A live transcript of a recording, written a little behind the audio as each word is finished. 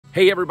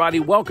Hey everybody,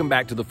 welcome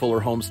back to the Fuller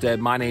Homestead.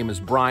 My name is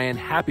Brian.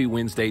 Happy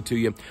Wednesday to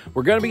you.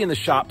 We're going to be in the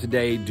shop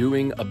today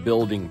doing a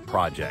building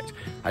project.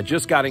 I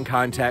just got in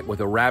contact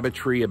with a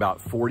rabbitry about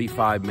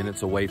 45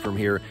 minutes away from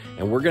here,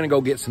 and we're going to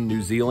go get some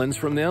New Zealands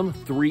from them,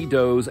 3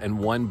 does and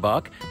 1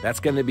 buck. That's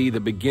going to be the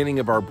beginning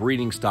of our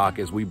breeding stock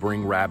as we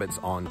bring rabbits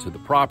onto the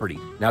property.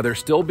 Now they're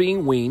still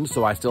being weaned,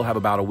 so I still have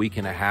about a week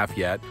and a half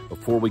yet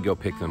before we go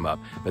pick them up.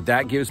 But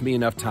that gives me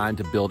enough time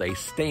to build a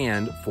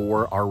stand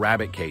for our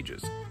rabbit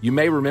cages. You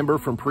may remember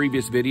from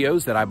previous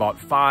videos that I bought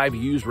 5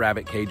 used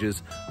rabbit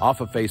cages off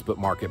of Facebook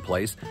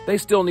Marketplace. They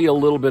still need a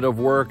little bit of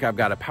work. I've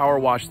got to power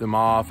wash them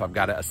off. I've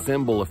got to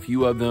assemble a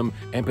few of them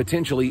and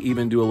potentially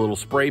even do a little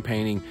spray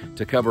painting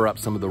to cover up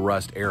some of the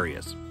rust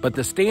areas. But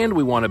the stand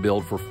we want to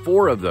build for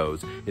 4 of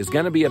those is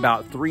going to be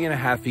about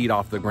 3.5 feet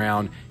off the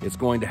ground. It's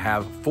going to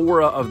have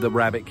 4 of the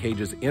rabbit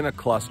cages in a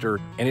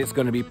cluster, and it's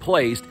going to be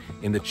placed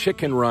in the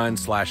chicken run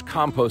 /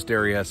 compost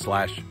area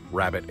 /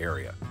 rabbit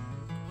area.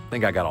 I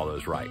think I got all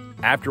those right.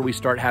 After we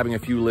start having a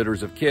few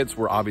litters of kits,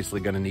 we're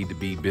obviously going to need to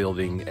be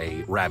building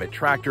a rabbit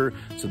tractor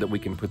so that we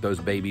can put those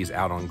babies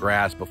out on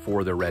grass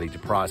before they're ready to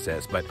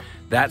process. But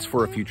that's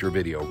for a future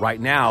video.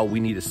 Right now, we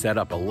need to set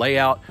up a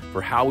layout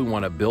for how we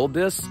want to build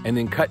this and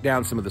then cut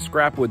down some of the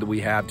scrap wood that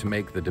we have to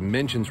make the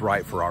dimensions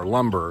right for our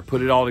lumber.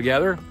 Put it all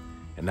together,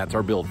 and that's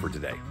our build for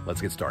today. Let's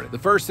get started. The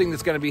first thing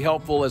that's going to be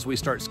helpful as we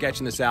start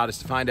sketching this out is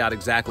to find out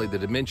exactly the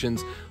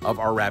dimensions of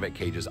our rabbit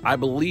cages. I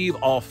believe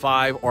all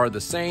 5 are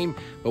the same,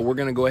 but we're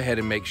going to go ahead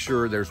and make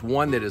sure there's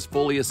one that is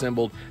fully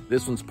assembled.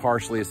 This one's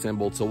partially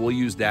assembled, so we'll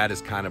use that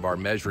as kind of our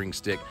measuring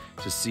stick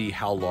to see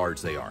how large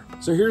they are.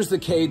 So here's the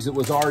cage that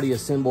was already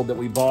assembled that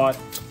we bought,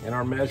 and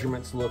our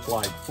measurements look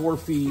like 4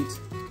 feet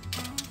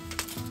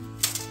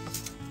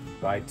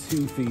by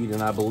 2 feet,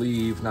 and I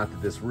believe, not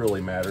that this really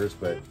matters,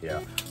 but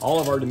yeah, all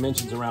of our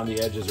dimensions around the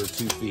edges are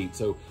 2 feet.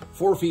 So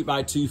 4 feet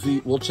by 2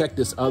 feet. We'll check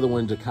this other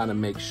one to kind of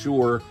make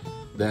sure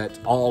that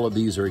all of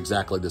these are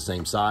exactly the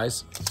same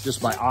size. Just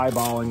by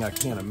eyeballing, I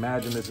can't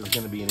imagine this is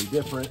going to be any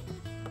different.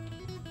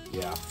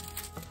 Yeah.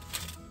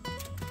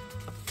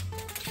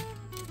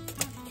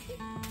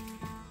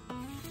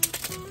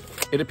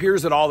 It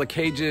appears that all the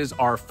cages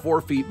are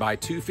 4 feet by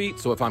 2 feet.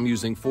 So if I'm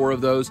using 4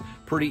 of those,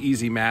 pretty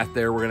easy math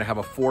there. We're gonna have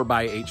a 4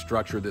 by 8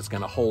 structure that's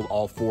gonna hold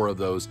all 4 of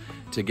those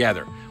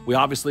together. We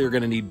obviously are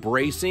gonna need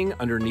bracing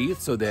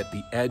underneath so that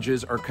the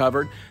edges are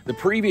covered. The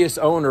previous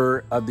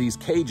owner of these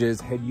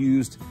cages had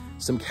used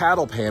some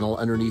cattle panel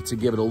underneath to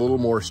give it a little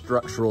more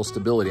structural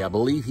stability. I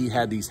believe he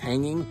had these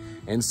hanging,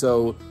 and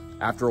so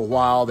after a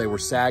while, they were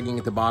sagging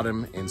at the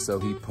bottom, and so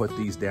he put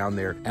these down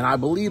there. And I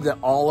believe that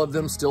all of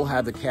them still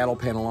have the cattle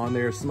panel on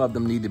there. Some of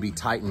them need to be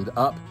tightened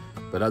up,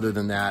 but other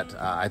than that,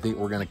 I think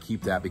we're gonna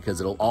keep that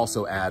because it'll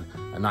also add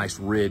a nice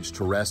ridge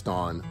to rest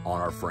on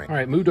our frame. All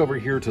right, moved over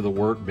here to the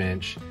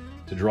workbench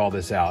to draw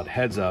this out.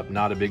 Heads up,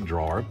 not a big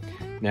drawer.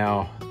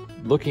 Now,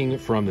 looking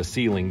from the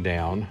ceiling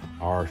down,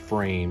 our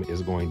frame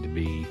is going to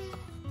be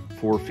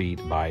 4 feet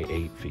by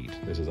 8 feet.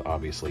 This is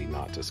obviously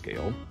not to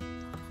scale.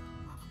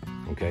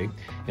 Okay,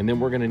 and then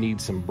we're going to need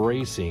some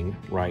bracing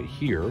right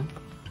here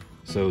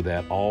so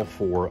that all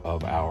 4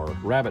 of our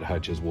rabbit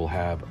hutches will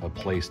have a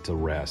place to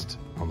rest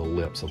on the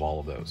lips of all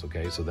of those.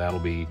 Okay, so that'll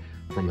be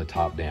from the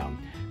top down.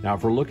 Now,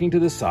 if we're looking to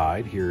the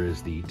side, here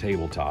is the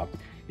tabletop.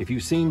 If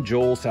you've seen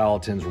Joel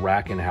Salatin's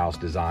raken house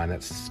design,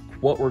 that's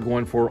what we're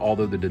going for,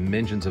 although the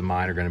dimensions of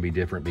mine are going to be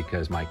different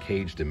because my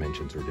cage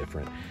dimensions are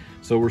different.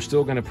 So we're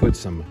still going to put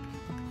some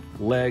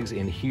legs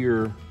in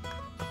here,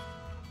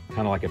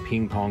 kind of like a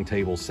ping pong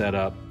table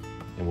setup.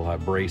 And we'll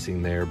have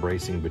bracing there,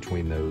 bracing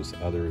between those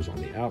others on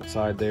the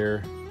outside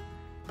there,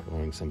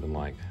 going something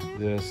like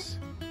this.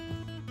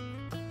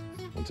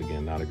 Once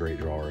again, not a great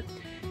drawer.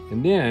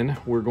 And then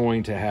we're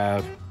going to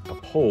have a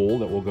pole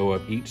that will go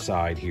up each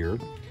side here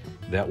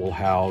that will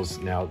house,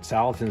 now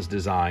Salatin's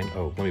design,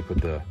 oh, let me put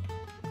the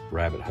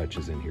rabbit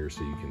hutches in here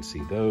so you can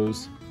see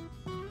those.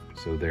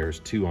 So there's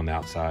 2 on the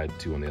outside,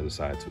 2 on the other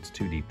side, so it's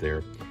 2 deep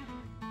there.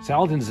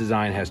 Salatin's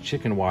design has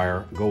chicken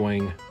wire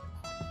going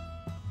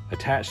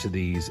attached to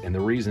these, and the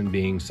reason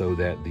being so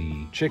that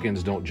the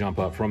chickens don't jump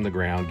up from the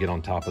ground, get on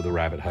top of the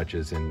rabbit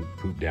hutches and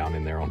poop down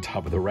in there on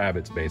top of the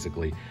rabbits,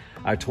 basically.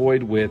 I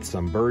toyed with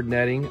some bird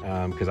netting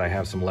because I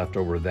have some left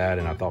over of that,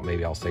 and I thought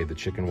maybe I'll save the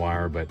chicken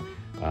wire, but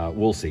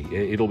we'll see.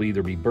 It'll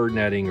either be bird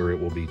netting or it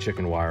will be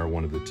chicken wire,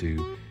 one of the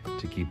 2,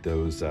 to keep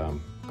those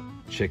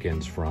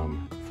chickens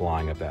from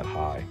flying up that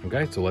high.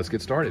 Okay, so let's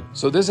get started.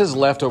 So this is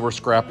leftover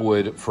scrap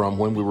wood from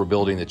when we were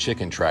building the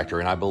chicken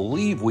tractor, and I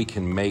believe we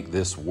can make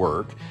this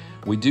work.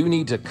 We do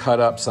need to cut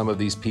up some of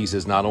these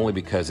pieces, not only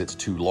because it's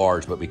too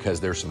large, but because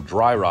there's some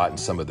dry rot in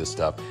some of this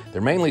stuff.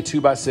 They're mainly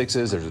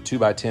 2x6s, there's a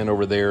 2x10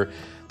 over there.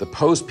 The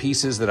post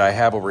pieces that I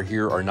have over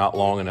here are not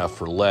long enough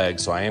for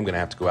legs, so I am gonna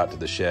have to go out to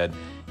the shed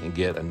and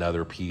get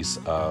another piece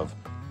of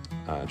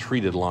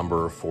treated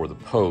lumber for the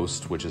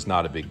post, which is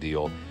not a big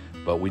deal.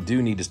 But we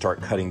do need to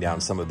start cutting down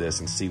some of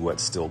this and see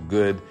what's still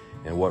good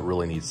and what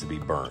really needs to be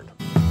burned.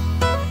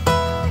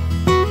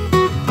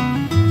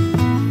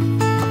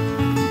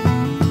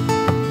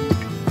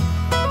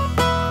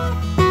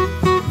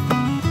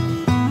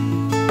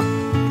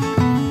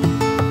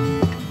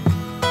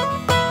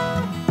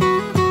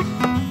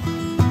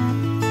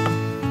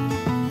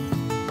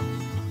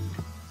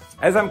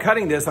 As I'm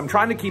cutting this, I'm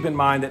trying to keep in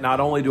mind that not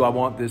only do I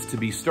want this to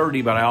be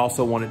sturdy, but I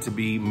also want it to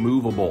be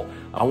movable.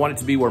 I want it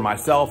to be where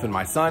myself and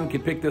my son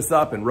can pick this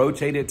up and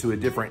rotate it to a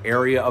different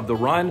area of the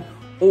run,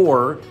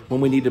 or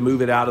when we need to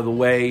move it out of the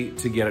way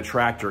to get a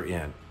tractor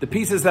in. The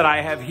pieces that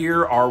I have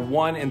here are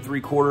 1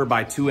 3/4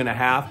 by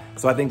 2.5,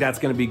 so I think that's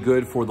gonna be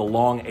good for the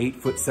long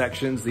 8-foot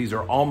sections. These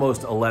are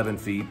almost 11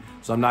 feet,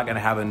 so I'm not gonna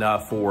have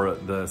enough for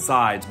the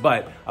sides,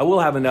 but I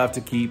will have enough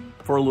to keep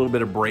for a little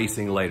bit of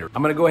bracing later.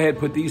 I'm gonna go ahead and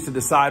put these to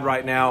the side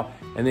right now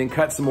and then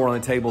cut some more on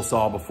the table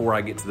saw before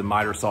I get to the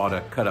miter saw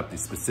to cut up the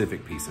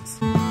specific pieces.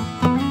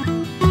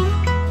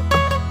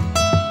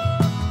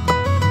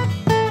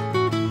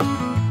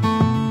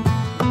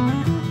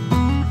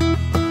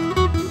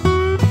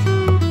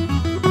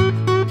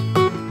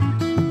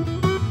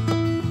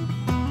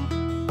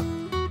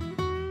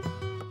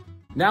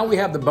 Now we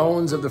have the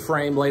bones of the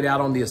frame laid out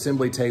on the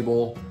assembly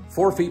table,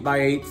 4 feet by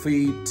 8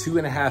 feet,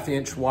 2.5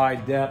 inch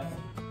wide depth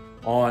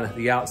on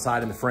the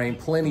outside of the frame.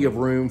 Plenty of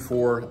room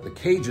for the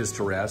cages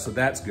to rest, so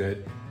that's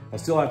good. I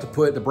still have to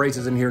put the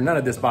braces in here. None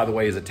of this, by the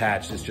way, is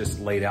attached. It's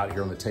just laid out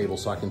here on the table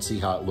so I can see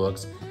how it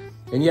looks.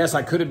 And yes,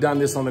 I could have done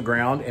this on the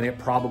ground and it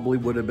probably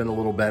would have been a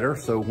little better.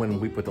 So when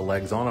we put the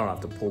legs on, I don't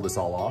have to pull this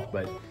all off,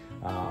 but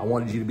I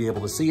wanted you to be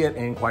able to see it.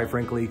 And quite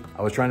frankly,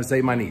 I was trying to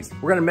save my knees.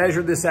 We're gonna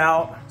measure this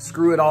out,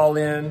 screw it all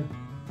in,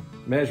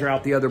 measure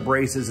out the other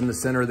braces in the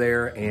center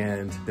there,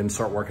 and then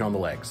start working on the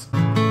legs.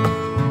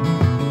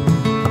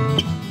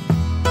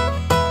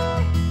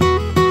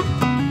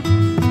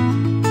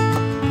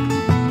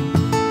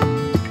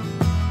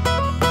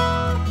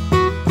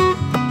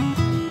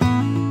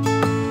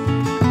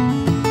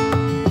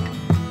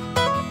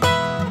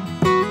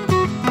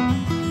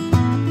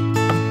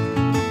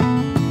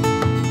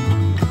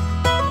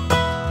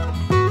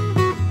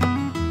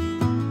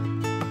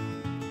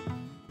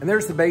 And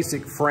there's the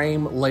basic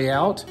frame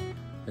layout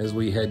as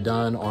we had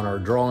done on our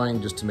drawing,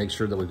 just to make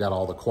sure that we've got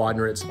all the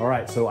quadrants. All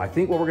right, so I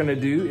think what we're gonna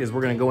do is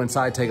we're gonna go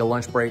inside, take a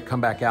lunch break,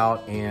 come back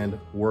out and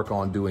work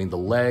on doing the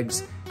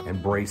legs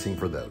and bracing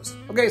for those.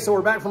 Okay, so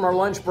we're back from our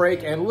lunch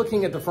break and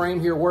looking at the frame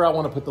here where I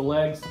wanna put the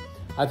legs.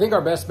 I think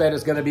our best bet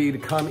is gonna be to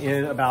come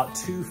in about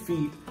 2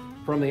 feet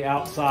from the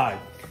outside.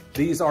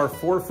 These are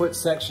 4-foot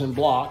section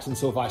blocks, and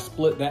so if I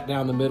split that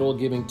down the middle,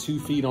 giving 2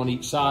 feet on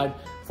each side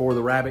for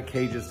the rabbit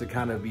cages to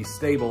kind of be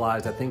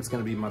stabilized, I think it's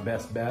gonna be my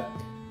best bet.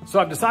 So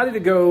I've decided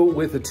to go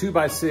with a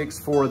 2x6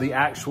 for the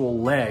actual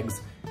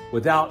legs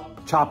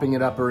without chopping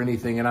it up or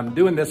anything. And I'm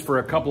doing this for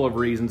a couple of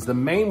reasons. The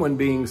main one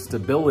being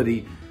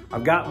stability.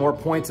 I've got more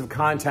points of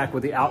contact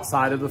with the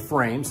outside of the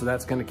frame, so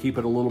that's gonna keep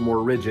it a little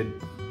more rigid.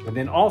 And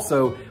then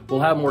also, we'll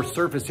have more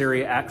surface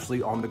area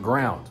actually on the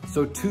ground.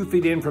 So 2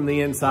 feet in from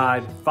the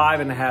inside,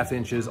 5.5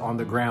 inches on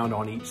the ground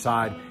on each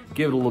side,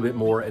 give it a little bit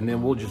more, and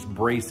then we'll just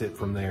brace it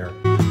from there.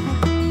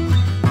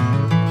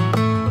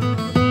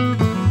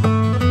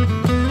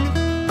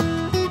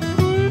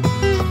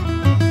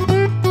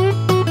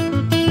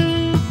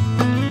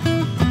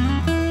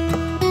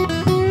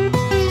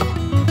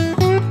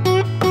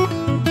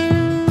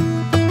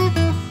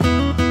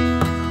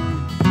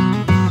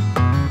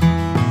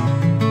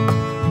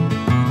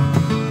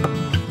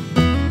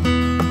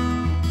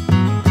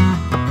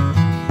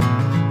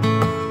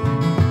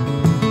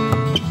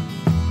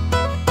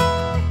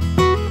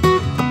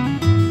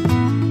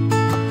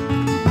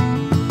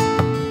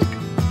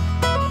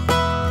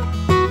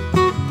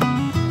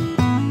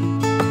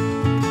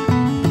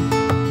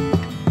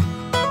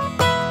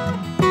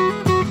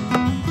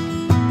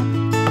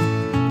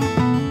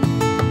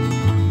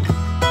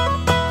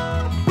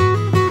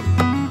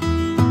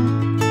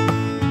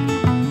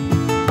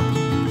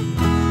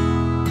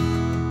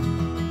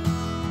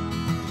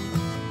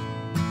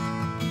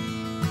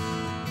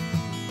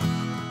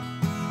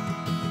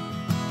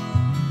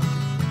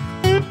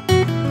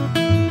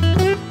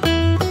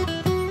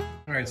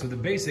 So the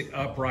basic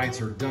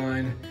uprights are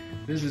done.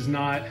 This is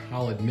not,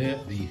 I'll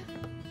admit, the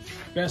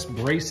best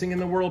bracing in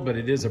the world, but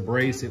it is a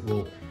brace. It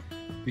will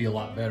be a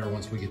lot better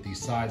once we get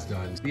these sides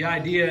done. The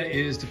idea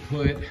is to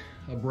put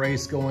a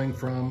brace going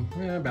from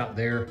about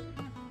there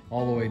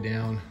all the way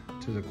down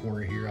to the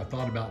corner here. I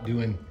thought about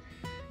doing,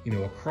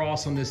 a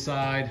cross on this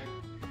side.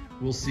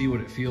 We'll see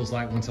what it feels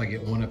like once I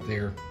get one up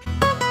there.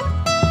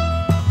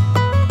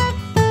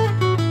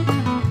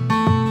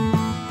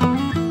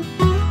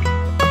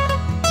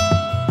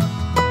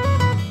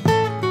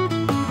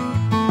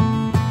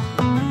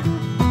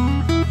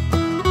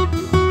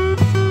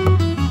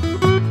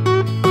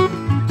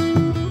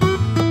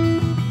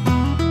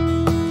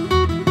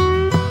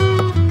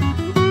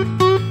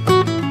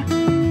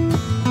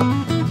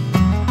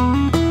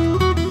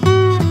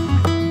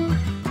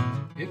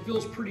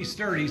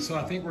 Sturdy, so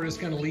I think we're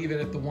just going to leave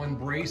it at the one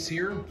brace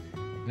here.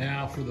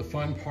 Now for the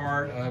fun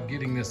part of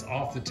getting this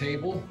off the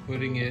table,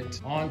 putting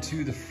it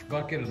onto the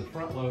bucket of the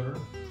front loader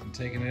and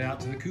taking it out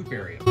to the coop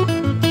area.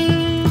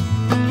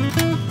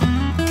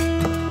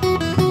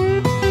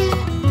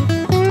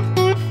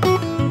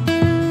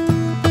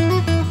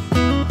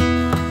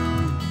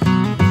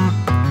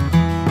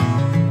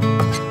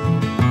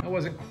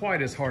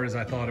 quite as hard as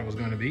I thought it was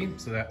going to be,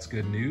 so that's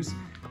good news.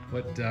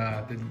 But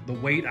the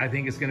weight, I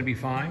think, is going to be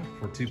fine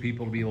for 2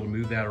 people to be able to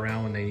move that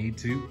around when they need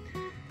to.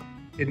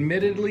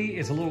 Admittedly,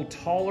 it's a little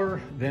taller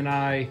than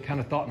I kind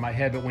of thought in my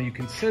head, but when you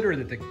consider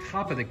that the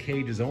top of the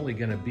cage is only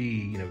going to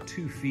be,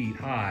 2 feet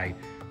high,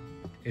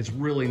 it's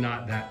really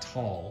not that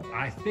tall.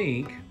 I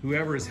think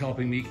whoever is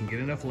helping me can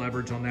get enough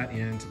leverage on that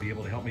end to be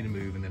able to help me to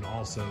move, and then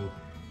also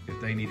if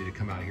they needed to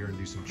come out here and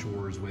do some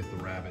chores with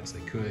the rabbits,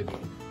 they could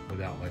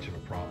without much of a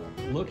problem.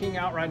 Looking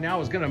out right now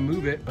is going to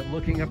move it, but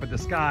looking up at the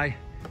sky,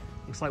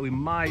 looks like we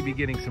might be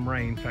getting some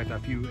rain. In fact,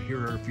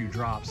 here are a few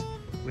drops.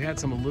 We had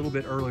some a little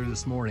bit earlier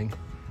this morning.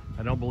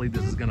 I don't believe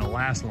this is going to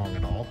last long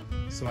at all.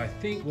 So I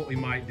think what we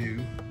might do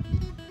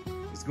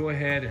is go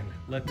ahead and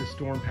let this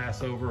storm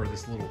pass over, or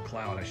this little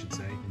cloud, I should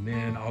say. And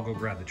then I'll go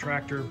grab the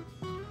tractor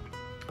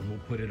and we'll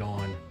put it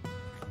on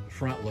the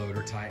front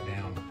loader, tie it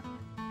down,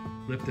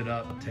 lift it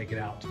up, take it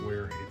out to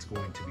where it's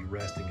going to be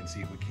resting, and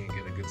see if we can't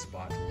get a good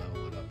spot to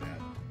level it up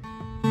at.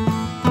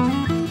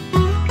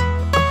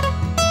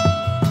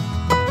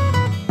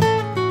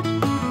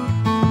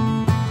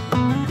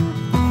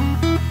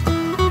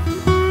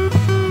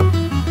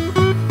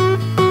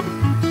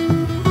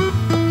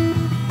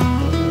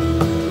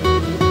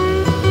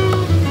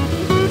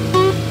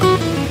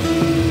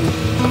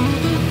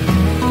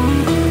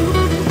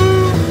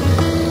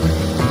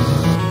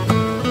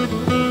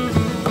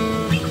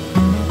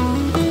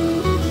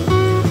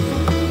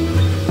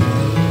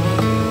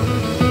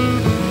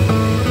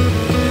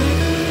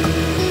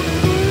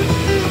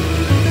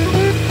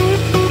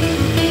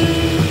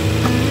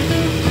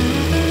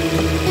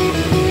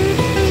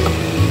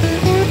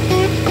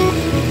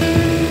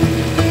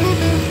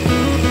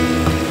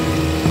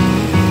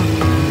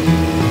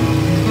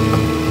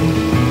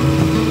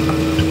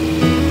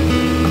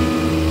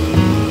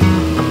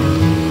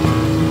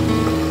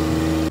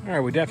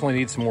 We definitely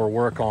need some more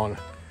work on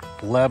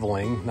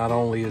leveling. Not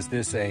only is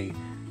this a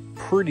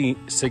pretty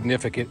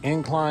significant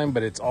incline,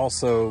 but it's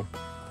also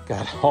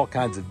got all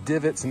kinds of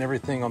divots and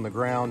everything on the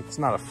ground. It's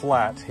not a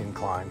flat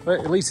incline,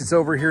 but at least it's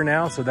over here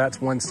now, so that's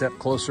one step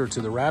closer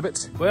to the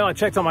rabbits. Well, I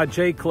checked on my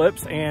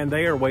J-clips and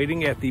they are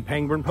waiting at the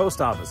Pangburn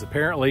post office.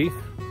 Apparently,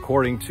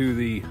 according to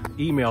the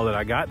email that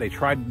I got, they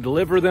tried to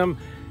deliver them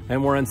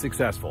and were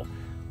unsuccessful.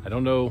 I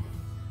don't know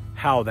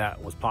how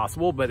that was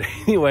possible, but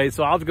anyway,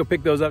 so I'll have to go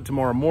pick those up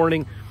tomorrow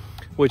morning,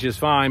 which is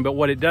fine. But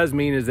what it does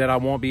mean is that I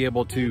won't be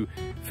able to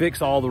fix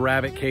all the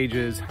rabbit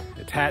cages,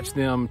 attach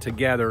them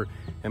together,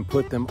 and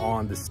put them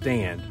on the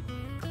stand.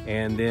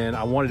 And then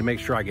I wanted to make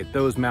sure I get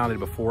those mounted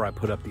before I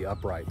put up the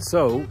upright.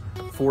 So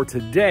for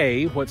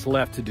today, what's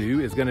left to do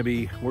is gonna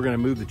be, we're gonna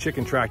move the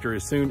chicken tractor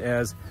as soon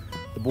as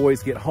the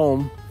boys get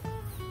home.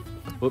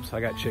 Whoops,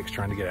 I got chicks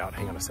trying to get out.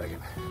 Hang on a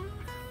second.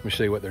 Let me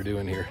show you what they're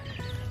doing here.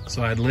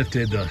 So I'd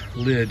lifted the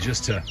lid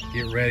just to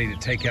get ready to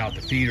take out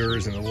the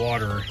feeders and the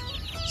water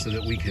so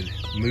that we could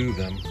move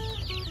them.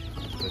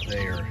 But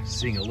they are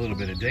seeing a little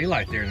bit of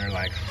daylight there and they're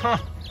like, huh,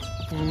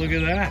 well, look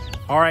at that.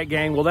 All right,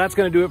 gang, well, that's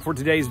gonna do it for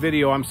today's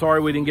video. I'm sorry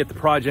we didn't get the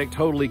project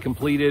totally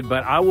completed,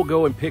 but I will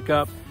go and pick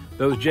up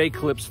those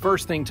J-clips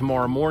first thing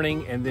tomorrow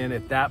morning. And then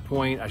at that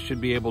point, I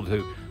should be able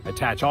to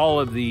attach all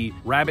of the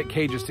rabbit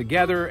cages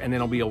together, and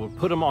then I'll be able to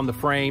put them on the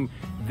frame.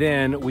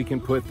 Then we can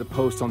put the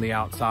posts on the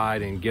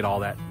outside and get all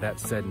that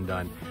said and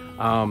done.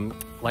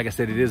 Like I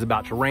said, it is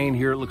about to rain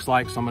here, it looks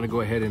like, so I'm gonna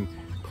go ahead and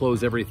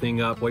close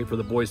everything up, wait for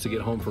the boys to get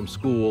home from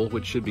school,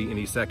 which should be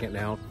any second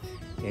now,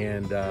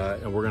 and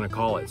we're gonna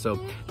call it. So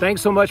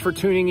thanks so much for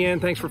tuning in.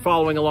 Thanks for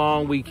following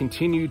along. We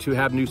continue to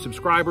have new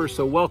subscribers,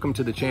 so welcome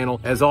to the channel.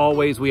 As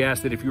always, we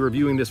ask that if you're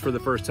viewing this for the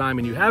first time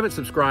and you haven't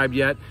subscribed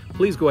yet,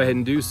 please go ahead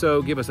and do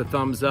so. Give us a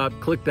thumbs up,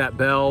 click that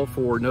bell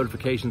for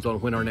notifications on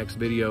when our next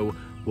video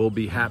will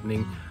be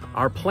happening.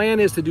 Our plan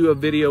is to do a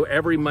video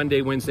every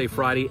Monday, Wednesday,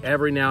 Friday.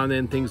 Every now and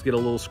then things get a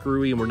little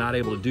screwy and we're not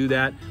able to do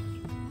that.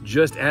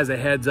 Just as a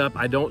heads up,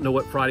 I don't know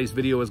what Friday's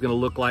video is going to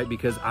look like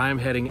because I'm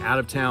heading out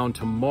of town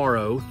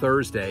tomorrow,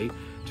 Thursday,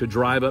 to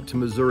drive up to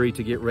Missouri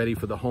to get ready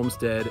for the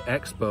Homestead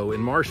Expo in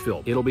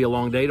Marshfield. It'll be a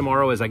long day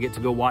tomorrow as I get to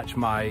go watch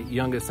my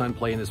youngest son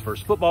play in his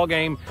first football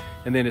game.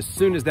 And then as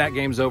soon as that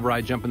game's over,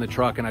 I jump in the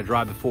truck and I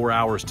drive the 4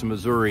 hours to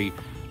Missouri.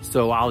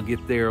 So I'll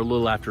get there a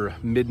little after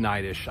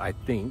midnight-ish, I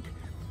think,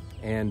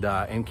 and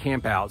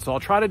camp out. So I'll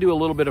try to do a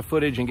little bit of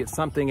footage and get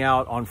something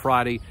out on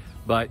Friday.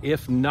 But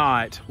if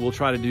not, we'll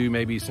try to do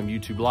maybe some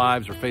YouTube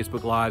Lives or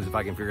Facebook Lives if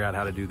I can figure out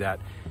how to do that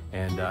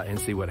and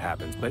see what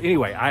happens. But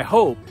anyway, I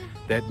hope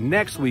that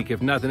next week,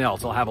 if nothing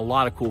else, I'll have a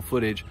lot of cool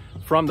footage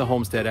from the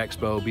Homestead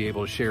Expo, be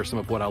able to share some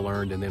of what I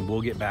learned, and then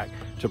we'll get back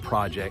to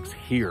projects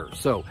here.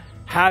 So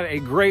have a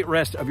great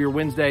rest of your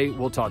Wednesday.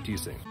 We'll talk to you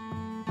soon.